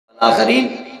آخرین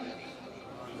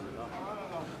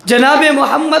جناب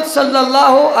محمد صلی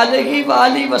اللہ علیہ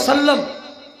وآلہ وسلم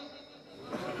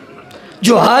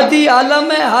جو ہادی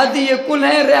عالم ہے، ہادی کل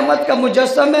ہیں، رحمت کا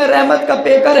مجسم ہے، رحمت کا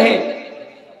پیکر ہیں،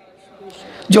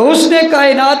 جو حسن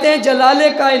کائنات ہیں، جلال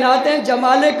کائنات ہیں،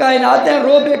 جمال کائنات ہیں،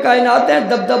 روب کائنات ہیں،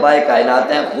 دبدبہ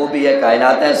کائنات ہیں، خوبی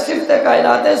کائنات ہیں، صفت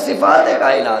کائنات ہیں، صفات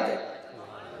کائنات ہیں،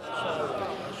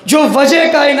 جو وجہ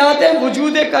کائنات ہیں،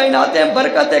 وجود کائنات ہیں،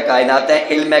 برکت کائنات ہیں،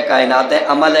 علم کائنات ہیں،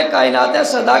 عمل کائنات ہیں،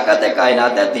 صداقت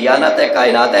کائنات ہیں، دیانت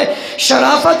کائنات ہیں،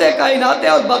 شرافت کائنات ہیں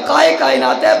اور بقائے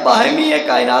کائنات ہیں، باہمی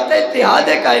کائنات ہیں، اتحاد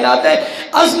کائنات ہیں،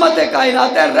 عظمت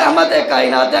کائنات ہیں، رحمت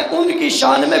کائنات ہیں، ان کی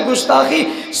شان میں گستاخی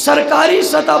سرکاری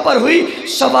سطح پر ہوئی۔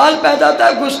 سوال پیدا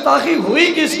تھا گستاخی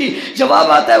ہوئی کس کی؟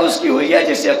 جواب آتا ہے اس کی ہوئی ہے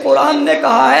جسے قرآن نے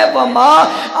کہا ہے وَمَا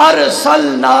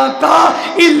أَرْسَلْنَاكَ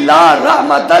إِلَّا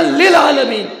رَحْمَةً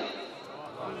لِلْعَالَمِينَ۔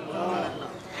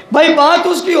 بھائی بات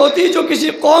اس کی ہوتی جو کسی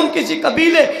قوم، کسی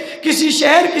قبیلے، کسی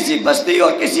شہر، کسی بستی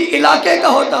اور کسی علاقے کا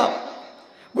ہوتا۔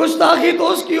 گستاخی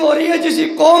تو اس کی ہو رہی ہے جسی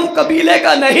قوم قبیلے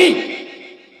کا نہیں،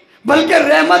 بلکہ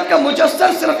رحمت کا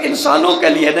مجسر صرف انسانوں کے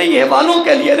لیے نہیں، حیوانوں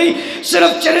کے لیے نہیں،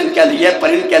 صرف چرند کے لیے،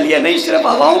 پرند کے لیے نہیں، صرف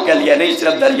ہواؤں کے لیے نہیں،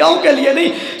 صرف دریاؤں کے لیے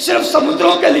نہیں، صرف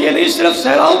سمندروں کے لیے نہیں، صرف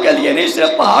صحراؤں کے لیے نہیں، صرف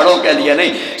پہاڑوں کے لیے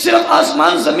نہیں، صرف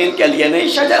آسمان زمین کے لیے نہیں،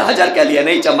 شجر حجر کے لیے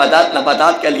نہیں، جمادات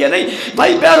نباتات کے لیے نہیں،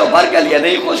 بھائی بحر و بر کے لیے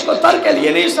نہیں، خشک و تر کے لیے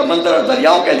نہیں، سمندر اور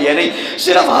دریاؤں کے لیے نہیں،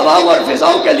 صرف ہواؤں اور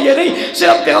فضاؤں کے لیے نہیں،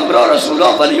 صرف پیغمبروں،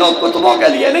 رسولوں، ولیوں، کتبوں کے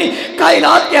لیے نہیں،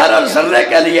 کائنات کے ہر ذرے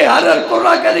کے لیے، ہر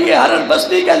قرہ کے لیے، ہر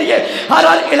بستی کے لیے، ہر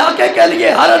علاقے کے لیے،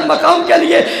 ہر مقام کے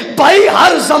لیے، بھائی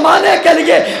ہر زمانے کے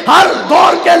لیے، ہر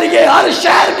دور کے لیے، ہر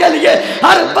شہر کے لیے،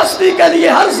 ہر بستی کے لیے،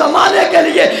 ہر زمانے کے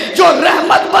لیے جو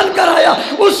رحمت بن کر آیا،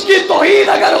 اس کی توہین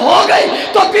اگر ہو گئی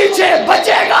تو پیچھے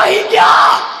بچے گا ہی کیا؟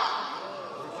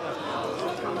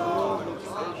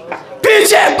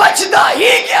 پیچھے بچنا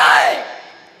ہی کیا ہے؟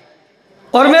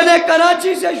 اور میں نے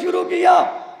کراچی سے شروع کیا،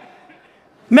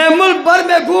 میں ملک بھر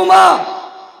میں گھوما،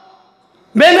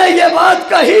 میں نے یہ بات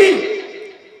کہی،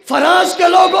 فرانس کے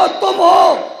لوگوں تم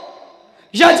ہو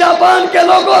یا جاپان کے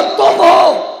لوگوں تم ہو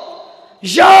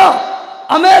یا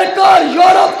امریکہ اور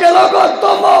یورپ کے لوگوں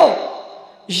تم ہو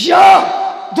یا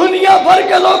دنیا بھر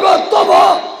کے لوگوں تم ہو،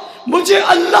 مجھے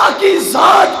اللہ کی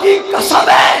ذات کی قسم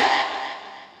ہے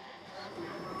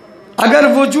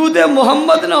اگر وجود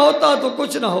محمد نہ ہوتا تو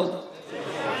کچھ نہ ہوتا۔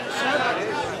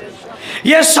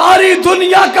 یہ ساری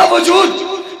دنیا کا وجود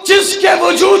جس کے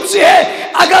وجود سے ہے،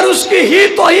 اگر اس کی ہی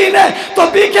توہین ہے تو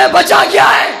پیچھے بچا کیا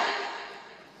ہے؟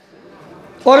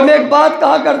 اور میں ایک بات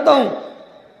کہا کرتا ہوں،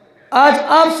 آج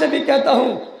آپ سے بھی کہتا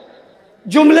ہوں،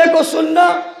 جملے کو سننا،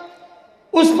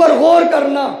 اس پر غور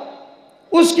کرنا،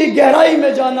 اس کی گہرائی میں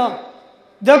جانا۔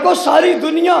 دیکھو ساری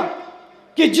دنیا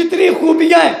کی جتنی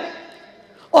خوبیاں ہیں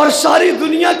اور ساری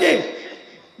دنیا کے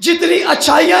جتنی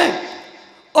اچھائیاں ہیں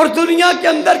اور دنیا کے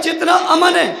اندر جتنا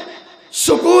امن ہے،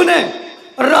 سکون ہے،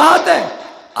 راحت ہے،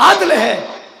 عدل ہے،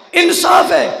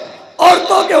 انصاف ہے،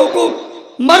 عورتوں کے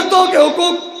حقوق، مردوں کے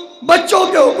حقوق، بچوں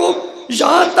کے حقوق،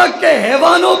 یہاں تک کہ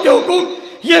حیوانوں کے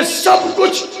حقوق، یہ سب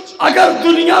کچھ اگر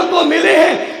دنیا کو ملے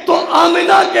ہیں تو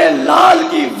آمنہ کے لال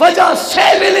کی وجہ سے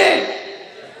ملے۔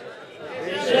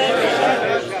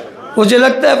 مجھے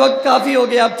لگتا ہے وقت کافی ہو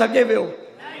گیا، آپ تھکے ہوئے ہو،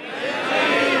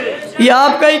 یہ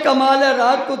آپ کا ہی کمال ہے،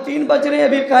 رات کو 3 بج رہے ہیں،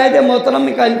 ابھی قائد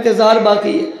محترم کا انتظار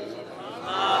باقی ہے۔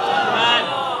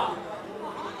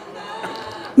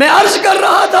 میں عرض کر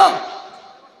رہا تھا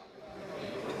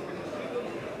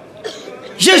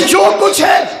یہ جو کچھ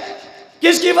ہے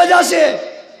کس کی وجہ سے؟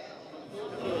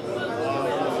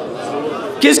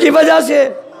 کس کی وجہ سے؟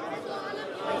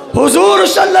 حضور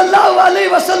صلی اللہ علیہ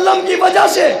وسلم کی وجہ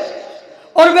سے۔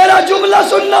 اور میرا جملہ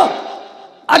سننا،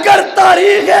 اگر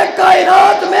تاریخ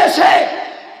کائنات میں سے،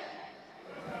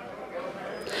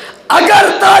 اگر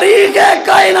تاریخ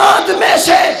کائنات میں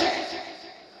سے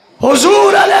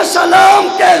حضور علیہ السلام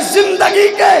کے زندگی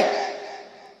کے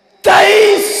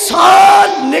 23 سال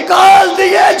نکال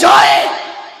دیے جائے،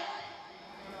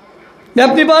 میں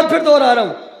اپنی بات پھر دوہرا رہا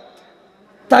ہوں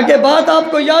تاکہ بات آپ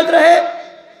کو یاد رہے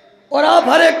اور آپ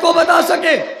ہر ایک کو بتا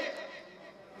سکے،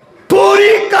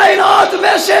 پوری کائنات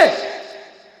میں سے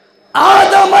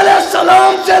آدم علیہ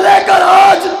السلام سے لے کر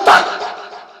آج تک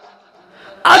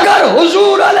اگر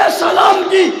حضور علیہ السلام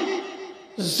کی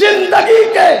زندگی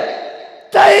کے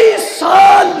 23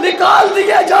 سال نکال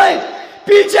دیے جائیں،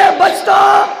 پیچھے بچتا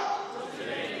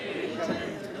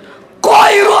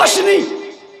کوئی روشنی،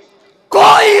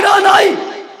 کوئی رانائی،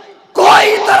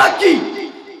 کوئی ترقی،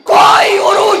 کوئی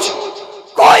عروج،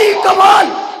 کوئی کمال،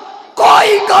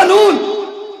 کوئی قانون،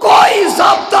 کوئی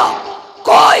ضابطہ،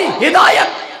 کوئی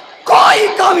ہدایت، کوئی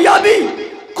کامیابی،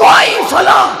 کوئی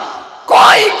فلاح،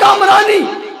 کوئی کامرانی،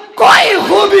 کوئی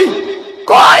خوبی،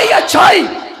 کوئی اچھائی،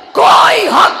 کوئی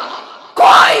حق،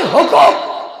 کوئی حقوق،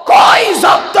 کوئی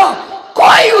ضابطہ،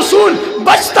 کوئی اصول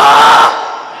بچتا۔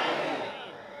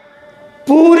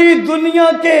 پوری دنیا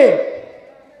کے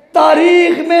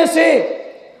تاریخ میں سے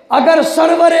اگر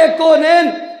سرور کونین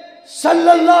صلی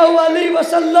اللہ علیہ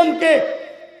وسلم کے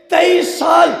 23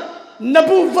 سال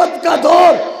نبوت کا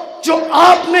دور، جو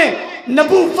آپ نے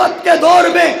نبوت کے دور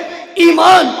میں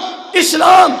ایمان،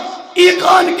 اسلام،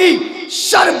 ایقان کی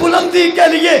سر بلندی کے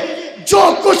لیے جو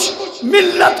کچھ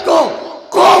ملت کو،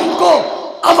 قوم کو،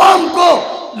 عوام کو،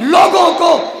 لوگوں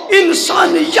کو،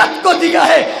 انسانیت کو دیا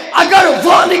ہے، اگر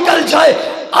وہ نکل جائے،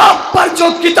 آپ پر جو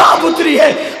کتاب اتری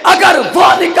ہے اگر وہ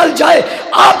نکل جائے،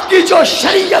 آپ کی جو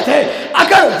شریعت ہے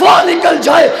اگر وہ نکل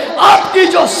جائے، آپ کی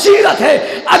جو سیرت ہے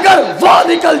اگر وہ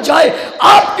نکل جائے،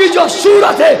 آپ کی جو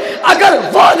صورت ہے اگر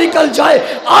وہ نکل جائے،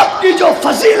 آپ کی جو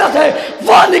فضیلت ہے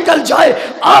وہ نکل جائے،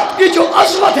 آپ کی جو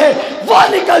عظمت ہے وہ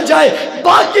نکل جائے،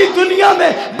 باقی دنیا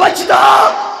میں بچتا۔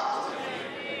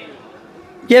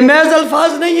 یہ محض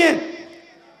الفاظ نہیں ہیں،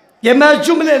 یہ محض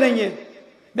جملے نہیں ہیں،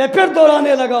 میں پھر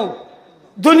دہرانے لگا ہوں۔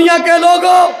 دنیا کے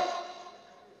لوگوں،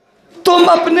 تم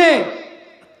اپنے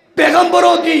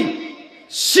پیغمبروں کی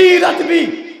سیرت بھی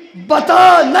بتا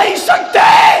نہیں سکتے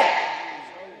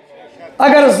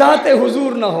اگر ذات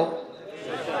حضور نہ ہو۔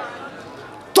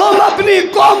 تم اپنی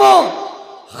قوموں،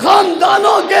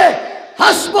 خاندانوں کے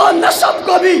حسب و نسب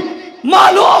کو بھی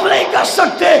معلوم نہیں کر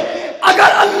سکتے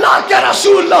اگر اللہ کے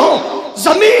رسول نہ ہو،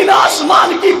 زمین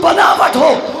آسمان کی بناوٹ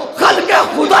ہو، خلق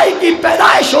خدائی کی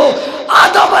پیدائش ہو،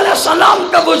 آدم علیہ السلام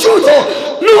کا وجود ہو،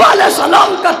 نوح علیہ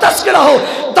السلام کا تذکرہ ہو،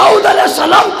 داؤد علیہ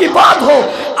السلام کی بات ہو،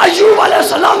 ایوب علیہ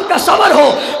السلام کا صبر ہو،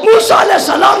 موسیٰ علیہ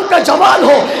السلام کا جمال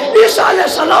ہو، عیسیٰ علیہ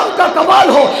السلام کا کمال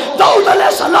ہو، داؤد علیہ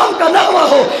السلام کا نغمہ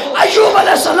ہو، ایوب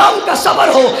علیہ السلام کا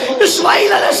صبر ہو،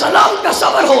 اسماعیل علیہ السلام کا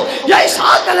صبر ہو، یا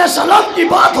اسحاق علیہ السلام کی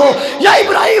بات ہو، یا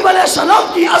ابراہیم علیہ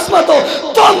السلام کی عظمت ہو،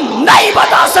 تم نہیں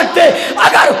بتا سکتے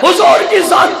اگر حضور کی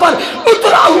ذات پر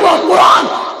اترا ہوا قرآن،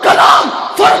 کلام،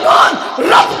 فرقان،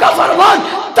 رب کا فرمان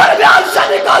درمیان سے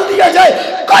نکال دیا جائے،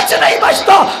 کچھ نہیں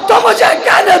بچتا۔ تو مجھے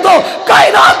کہنے دو،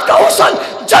 کائنات کا حسن،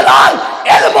 جلال،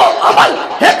 علم و عمل،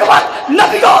 حکمت،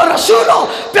 نبیوں اور رسولوں،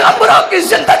 پیغمبروں کی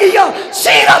زندگیاں،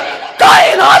 سیرت،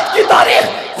 کائنات کی تاریخ،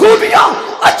 خوبیاں،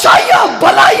 اچھائیاں،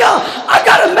 بھلائیاں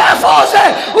اگر محفوظ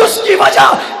ہے، اس کی وجہ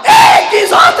ایک ہی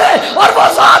ذات ہے، اور وہ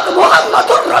ذات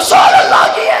محمد الرسول اللہ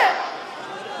کی ہے۔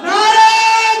 نعرہ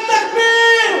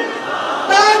تکبیر،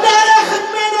 تاجدار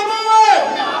ختم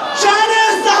نبوت، شان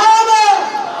صحابہ،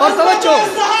 اور توجہ،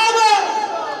 صحابہ۔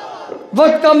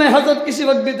 وقت کا میں حضرت کسی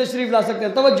وقت بھی تشریف لا سکتے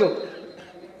ہیں، توجہ۔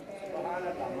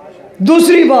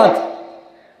 دوسری بات،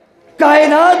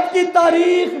 کائنات کی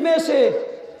تاریخ میں سے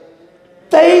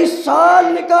 23 سال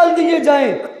نکال دیے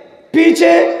جائیں،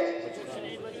 پیچھے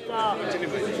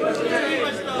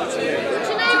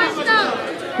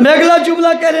میں اگلا جملہ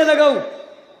کہنے لگا ہوں،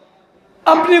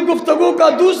 اپنی گفتگو کا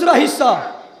دوسرا حصہ،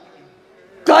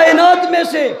 کائنات میں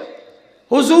سے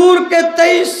حضور کے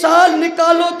 23 سال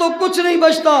نکالو تو کچھ نہیں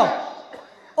بچتا،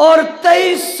 اور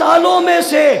 23 سالوں میں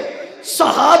سے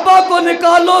صحابہ کو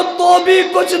نکالو تو بھی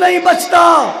کچھ نہیں بچتا۔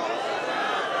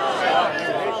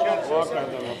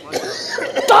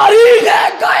 تاریخ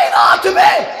کائنات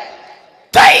میں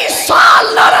 23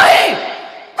 سال نہ رہے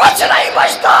کچھ نہیں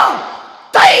بچتا،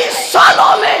 23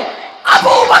 سالوں میں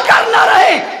ابو بکر نہ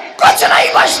رہے کچھ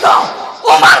نہیں بچتا،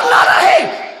 عمر نہ رہے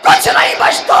کچھ نہیں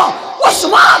بچتا،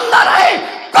 عثمان نہ رہے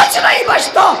کچھ نہیں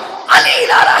بچتا، علی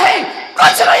نہ رہے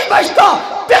کچھ نہیں بچتا۔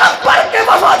 پیغمبر کے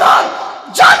وفادار،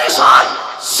 جانشان،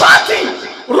 ساتھی،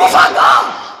 رفقا،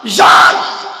 یار،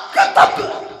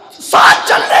 ساتھ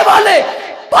چلنے والے،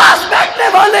 پاس بیٹھنے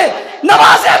والے،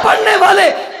 نمازیں پڑھنے والے،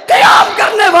 قیام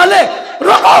کرنے والے،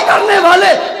 رکوع کرنے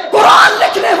والے، قرآن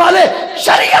لکھنے والے،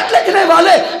 شریعت لکھنے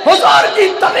والے، حضور کی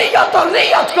طبیعت اور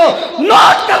نیت کو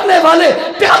نوٹ کرنے والے،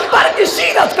 پیغمبر کی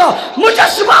سیرت کا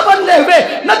مجسمہ بننے ہوئے،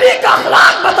 نبی کا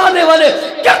اخلاق بتانے والے،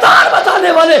 کردار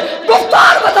بتانے والے،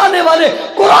 گفتار بتانے والے،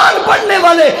 قرآن پڑھنے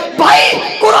والے، بھائی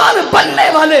قرآن بننے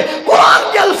والے،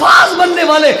 قرآن کے الفاظ بننے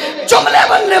والے، جملے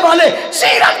بننے والے،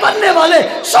 سیرت بننے والے،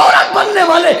 سورت بننے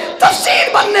والے، تفسیر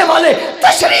بننے والے،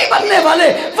 تشریح بننے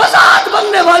والے، وضاحت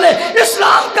بننے والے،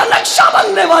 اسلام کا نقشہ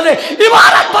بننے والے،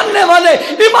 عمارت بننے والے،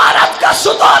 عمارت کا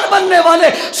ستون بننے والے،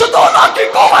 ستونوں کی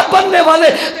قوت بننے والے،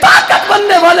 طاقت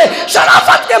بننے والے،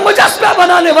 شرافت کے مجسمے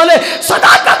بنانے والے،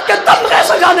 صداقت کے تمغے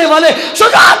سجانے والے،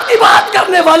 شجاعت کی بات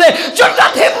کرنے والے،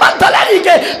 جرأت ہمت دلیری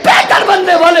کے پیکر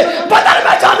بننے والے، بدر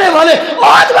میں جانے والے،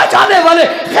 عہد میں جانے والے،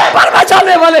 خیبر میں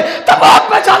جانے والے،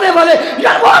 تبوک میں جانے والے،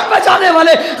 یرموک میں جانے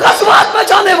والے، غزوات میں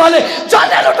جانے والے،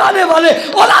 جانیں لٹانے والے،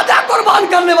 اولادیں قربان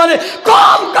کرنے والے،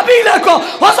 قوم قبیلے کو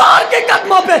حضور کے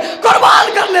قدموں پہ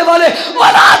قربان کرنے والے،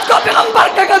 اولاد کو پیغمبر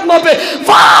کے قدموں پہ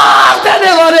وار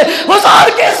دینے والے، حضور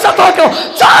کی عزتوں کو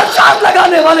چار چاند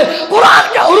لگانے والے،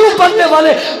 قرآن کے حروف بننے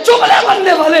والے، جملے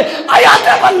بننے والے،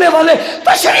 آیاتیں بننے والے،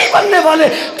 تشریح بننے والے،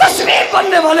 تصویر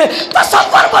بننے والے،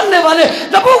 تصور بننے والے،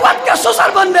 نبوت کے سسر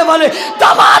بننے والے،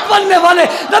 داماد بننے والے،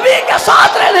 نبی کے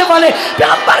ساتھ رہنے والے،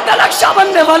 پیغمبر کا نقشہ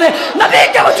بننے والے، نبی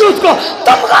کے وجود کو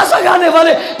تمغہ سجانے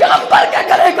والے، پیغمبر کے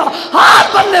گلے کا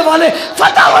ہاتھ بننے والے،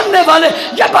 فتح بننے والے،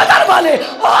 یہ بدر والے،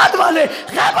 احد والے،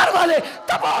 خیبر والے،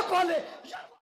 تبوک والے.